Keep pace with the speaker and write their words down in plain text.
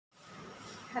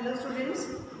Hello students,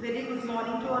 very good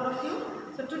morning to all of you.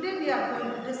 So today we are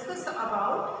going to discuss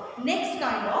about next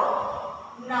kind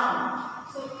of noun.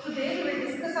 So today we will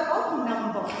discuss about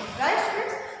number, right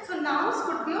students? So nouns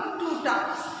could be of two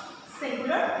types,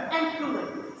 singular and plural.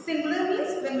 Singular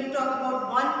means when we talk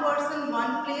about one person,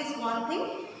 one place, one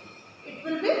thing, it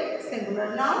will be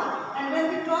singular noun, and when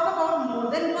we talk about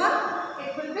more than one,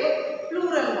 it will be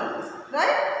plural nouns,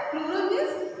 right? Plural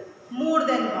means more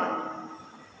than one.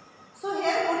 So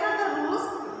here what are the rules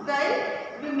while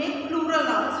we make plural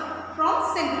nouns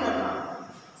from singular noun?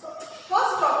 So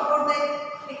first talk about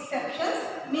the exceptions,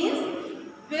 means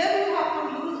where we have to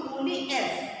use only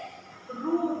s.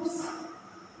 Roofs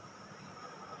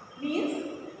means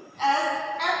as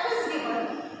f is given,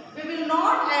 we will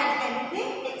not add anything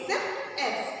except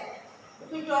s.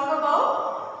 If we talk about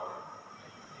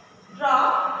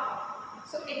draft,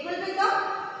 so it will become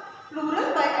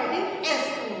plural by adding s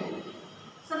only.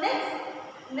 So next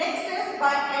is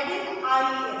by adding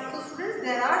ies. So students,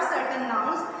 there are certain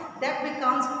nouns that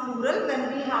becomes plural when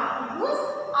we have to use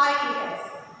ies.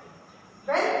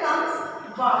 When comes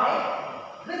y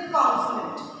with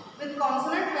consonant. With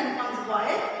consonant when comes y,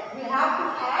 we have to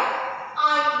add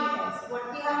ies.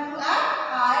 What we have to add?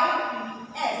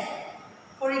 Ies.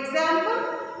 For example,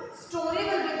 story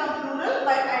will become plural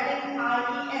by adding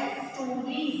ies.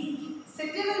 Stories.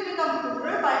 City will become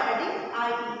plural by adding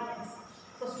ies.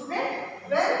 So student,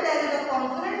 when there is a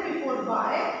consonant before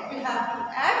y, we have to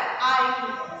add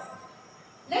ies.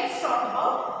 Let's talk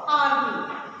about army.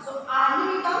 So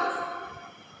army becomes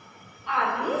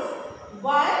armies.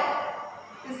 Y,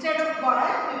 instead of y,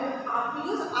 we will have to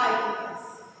use ies.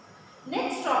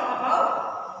 Next talk about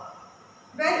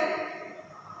when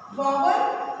vowel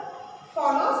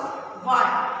follows y.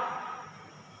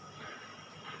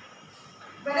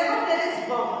 Whenever there is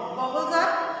vowel, vowels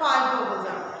are 5 vowels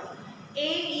are A,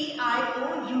 E, I,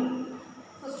 O, U.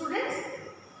 So students,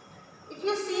 if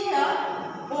you see here,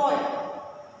 boy.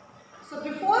 So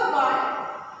before y,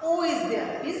 O is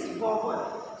there, is vowel.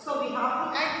 So we have to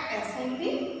add S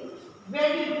only.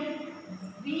 Valley,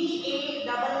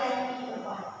 V-A-L-L-E-Y.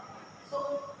 So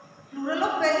plural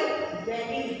of valley,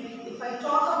 valleys. If I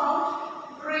talk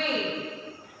about train,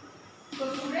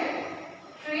 so student,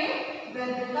 train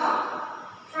will become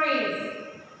trains.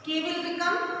 Key will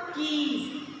become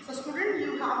keys. So student,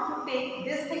 you have to take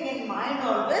this thing in mind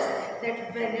always,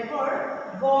 that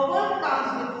whenever vowel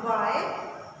comes with y,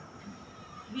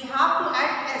 we have to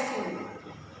add s only.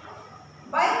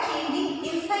 By changing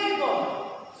inside vowel.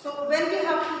 So when we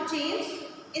have to change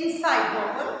inside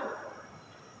vowel,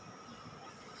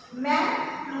 man,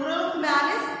 plural of man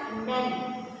is men.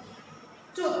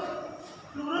 Tooth,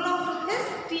 plural of tooth is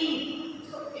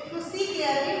teeth. So if you see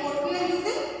clearly what we are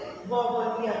using,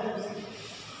 vowel we are using.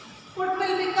 Foot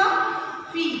will become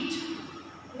feet.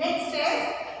 Next is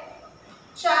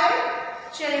child,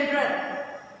 children.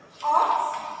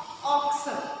 Ox,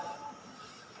 oxen.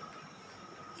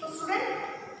 So student,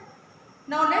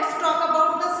 now let's talk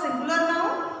about the singular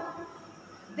noun.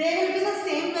 They will be the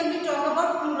same when we talk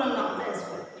about plural nouns as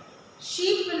well.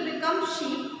 Sheep will become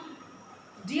sheep.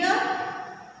 Deer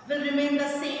will remain the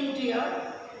same deer.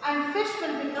 And fish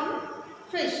will become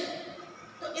fish.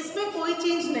 तो इसमें कोई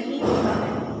change नहीं होता है.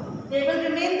 They will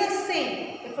remain the same.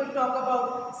 If we talk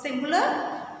about singular,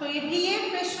 तो ये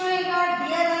fish रहेगा,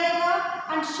 deer रहेगा,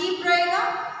 and sheep रहेगा.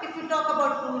 If we talk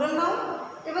about plural noun,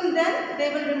 even then they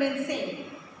will remain same.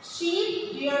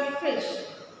 Sheep, deer, fish.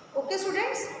 Okay,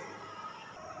 students?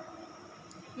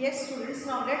 Yes, students.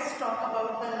 Now let's talk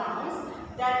about the nouns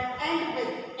that end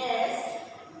with s,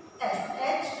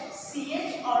 sh,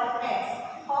 ch, or x.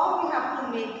 How we have to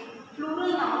make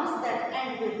plural nouns that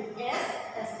end with s,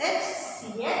 sh,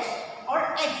 ch or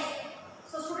x.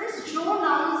 So students, जो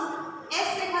nouns s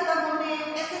से खत्म होते हैं,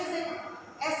 sh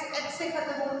से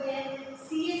खत्म होते हैं, ch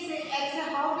से x है,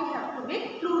 how we have to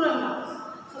make plural nouns.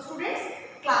 So students,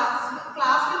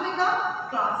 class will become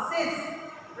classes,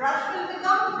 brush will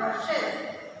become brushes,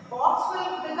 box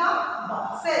will become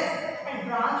boxes, and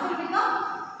branch will become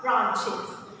branches.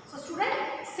 So student,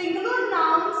 singular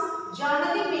nouns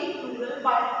generally make plural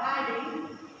by adding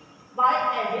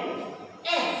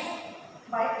s.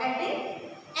 By adding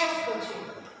s बचे.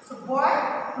 So boy,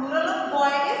 plural of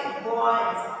boy is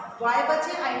boys. Why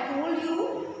बचे? I told you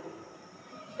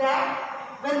that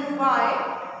when y,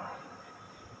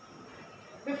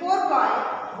 before y,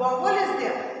 vowel is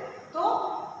there. So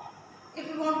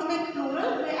if we want to make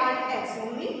plural, we add s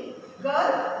only.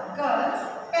 Girl, girls,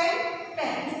 pen,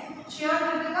 pens, chair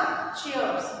will become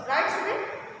chairs. Right, student?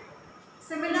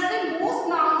 Similarly, most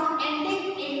nouns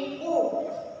ending in o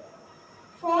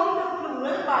form the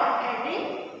plural by adding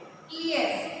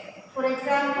es. For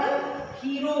example,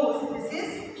 heroes. This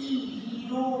is E.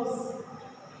 Heroes.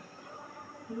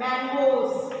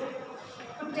 Mangoes.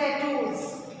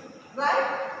 Potatoes.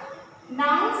 Right?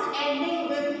 Nouns ending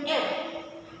with F.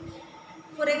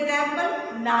 For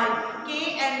example, knife.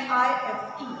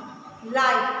 K-N-I-F-E.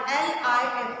 Life.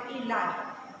 L-I-F-E. Life.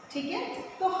 ठीक है?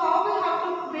 तो how we have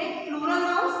to make plural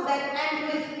nouns that end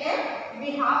with F?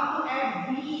 We have to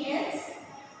add V-E-S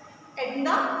in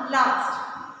the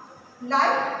last.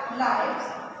 Life, lives.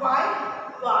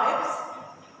 Wife, wives.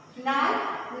 Knife,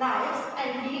 knives.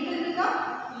 And leaf will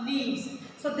become leaves.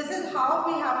 So this is how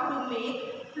we have to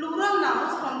make plural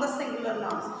nouns from the singular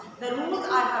nouns. The rules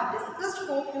I have discussed,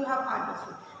 hope you have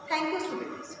understood. Thank you,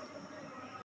 students.